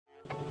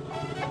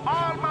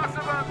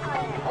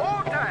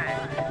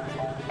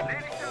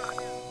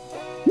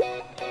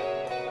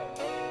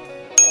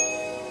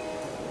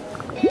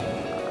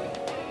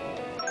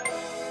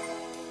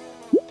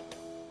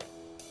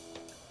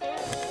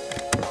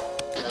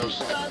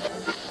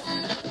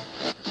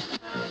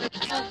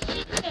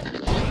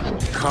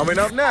Coming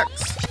up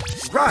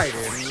next,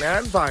 Ridin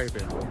and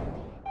Vibin.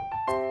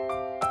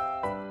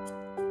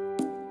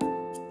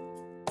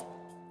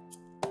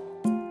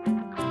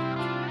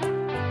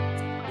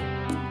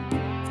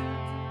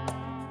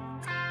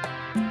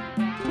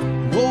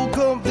 Woke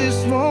up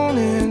this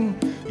morning,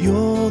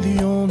 you're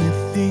the only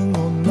thing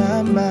on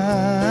my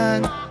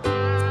mind.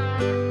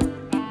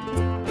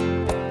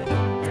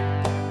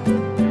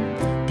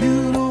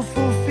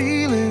 Beautiful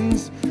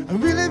feelings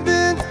I've really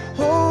been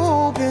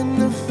hoping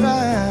to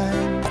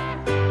find.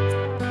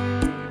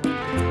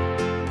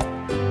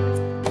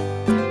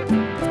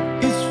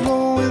 It's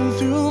flowing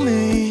through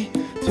me,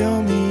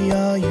 tell me,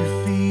 are you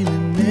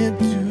feeling it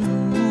too?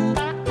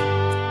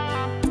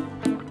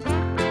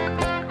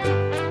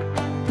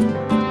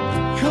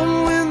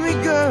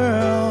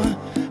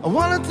 I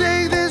wanna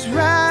take this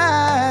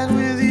ride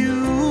with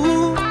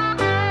you.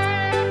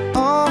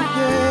 Oh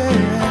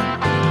yeah.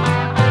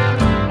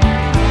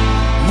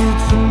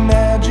 It's a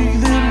magic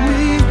that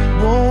we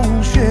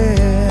won't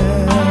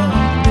share.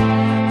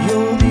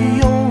 You're the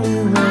only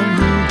one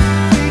who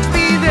takes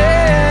me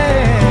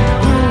there.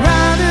 We're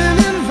riding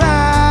and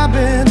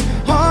vibing,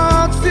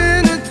 hearts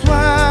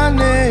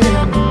intertwining.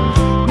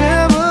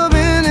 Never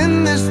been in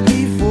this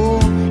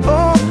before.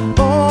 Oh,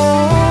 oh.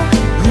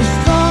 The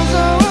stars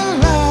are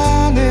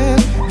aligning,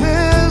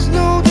 there's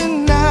no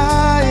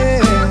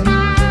denying.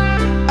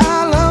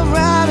 I love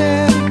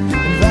riding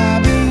and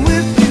vibing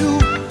with you.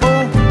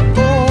 Oh,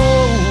 oh,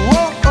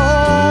 oh,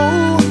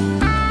 oh.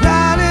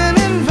 Riding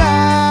and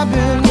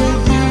vibing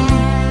with you.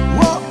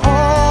 Oh,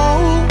 oh.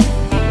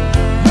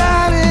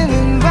 Riding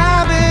and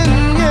vibing,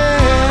 yeah.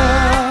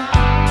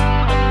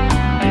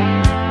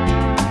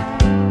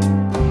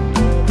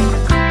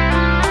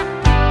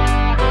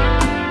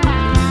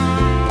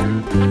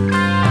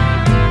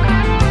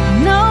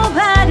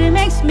 Nobody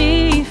makes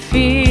me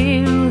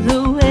feel the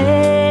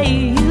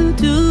way you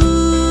do.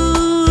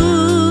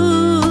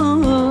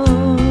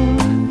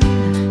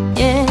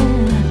 Yeah,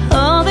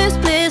 all this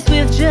bliss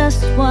with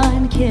just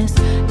one kiss.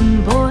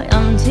 Boy,